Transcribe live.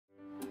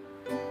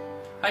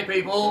Hey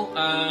people,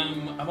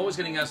 I'm always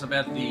getting asked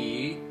about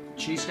the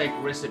cheesecake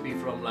recipe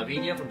from La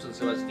Viña from San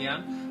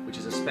Sebastian, which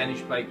is a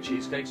Spanish baked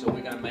cheesecake. So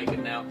we're going to make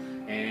it now,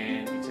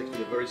 and it's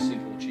actually a very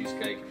simple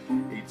cheesecake.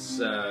 It's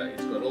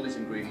got all these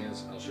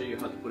ingredients. I'll show you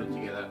how to put it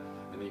together,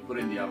 and then you put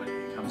it in the oven.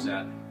 It comes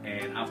out,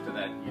 and after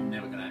that, you're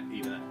never going to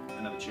eat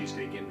another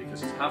cheesecake again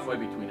because it's halfway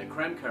between a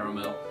creme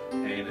caramel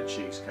and a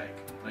cheesecake.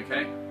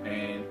 Okay,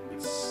 and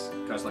it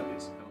goes like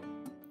this.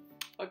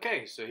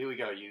 Okay, so here we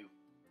go.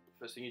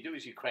 First thing you do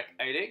is you crack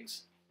 8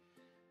 eggs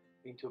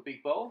into a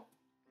big bowl,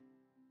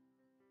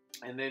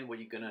 and then what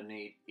you're going to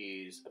need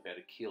is about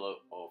 1 kilo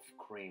of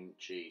cream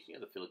cheese, you know,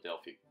 the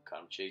Philadelphia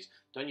kind of cheese.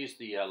 Don't use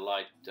the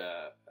light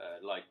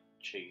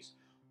cheese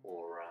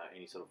or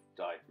any sort of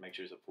diet. Make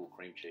sure it's a full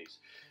cream cheese.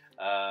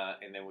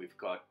 And then we've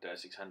got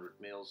 600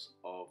 mils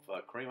of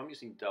cream. I'm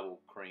using double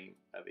cream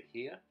over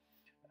here,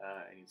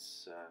 and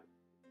it's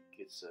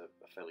gets a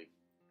fairly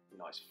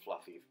nice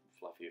fluffy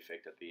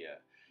effect at the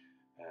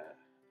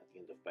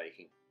end of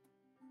baking.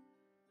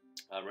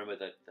 Remember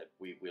that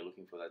we're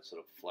looking for that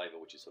sort of flavor,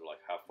 which is sort of like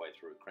halfway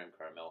through creme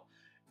caramel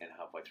and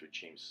halfway through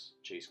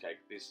cheesecake.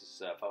 This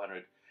is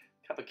 500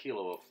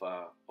 kilo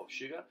of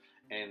sugar,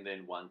 and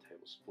then 1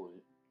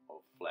 tablespoon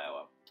of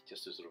flour,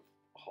 just to sort of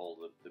hold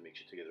the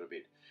mixture together a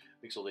bit.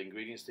 Mix all the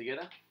ingredients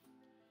together,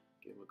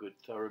 give them a good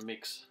thorough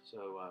mix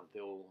so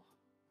they're all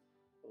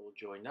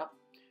joined up,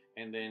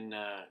 and then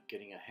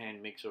getting a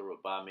hand mixer or a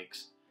bar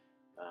mix.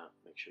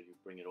 Make sure you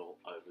bring it all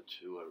over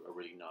to a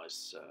really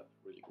nice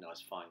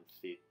fine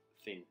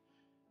thin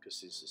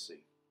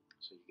consistency,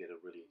 so you get a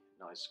really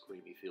nice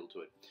creamy feel to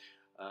it.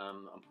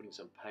 I'm putting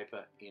some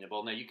paper in a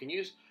bowl. Now you can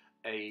use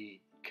a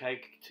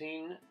cake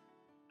tin,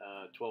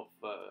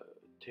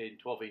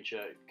 12-inch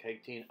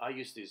cake tin. I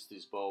use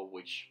this bowl,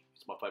 which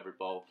is my favorite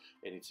bowl,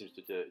 and it seems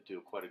to do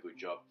quite a good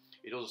job.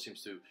 It also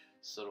seems to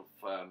sort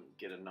of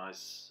get a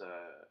nice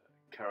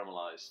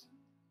caramelized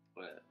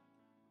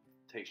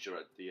texture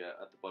at the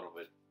bottom of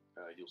it.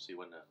 You'll see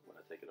when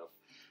I take it off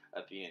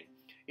at the end.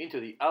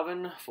 Into the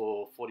oven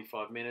for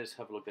 45 minutes.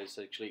 Have a look.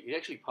 It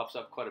actually puffs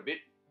up quite a bit.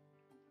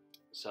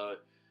 So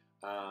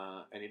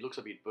and it looks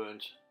a bit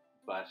burnt,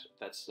 but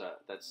that's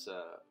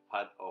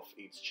part of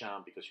its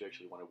charm, because you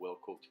actually want it well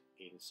cooked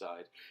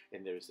inside,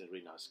 and there is a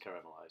really nice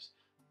caramelized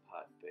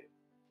part there.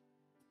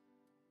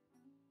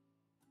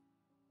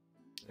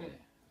 Okay,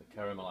 the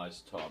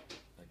caramelized top.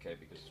 Okay,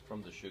 because it's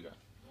from the sugar,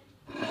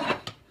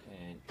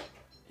 and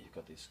you've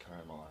got this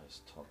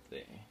caramelized top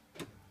there,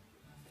 and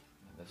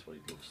that's what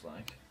it looks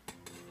like.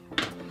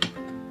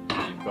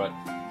 You've got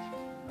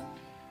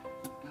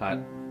part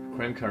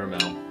creme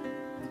caramel,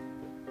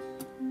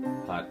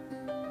 part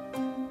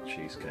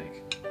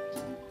cheesecake.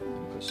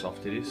 Look how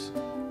soft it is,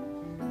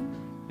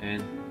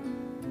 and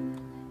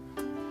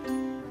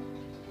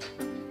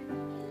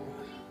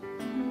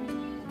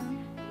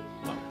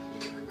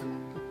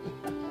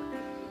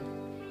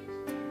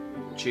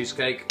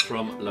cheesecake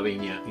from La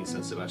Viña in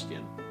San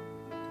Sebastian.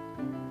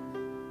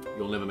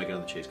 You'll never make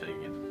another cheesecake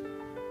again.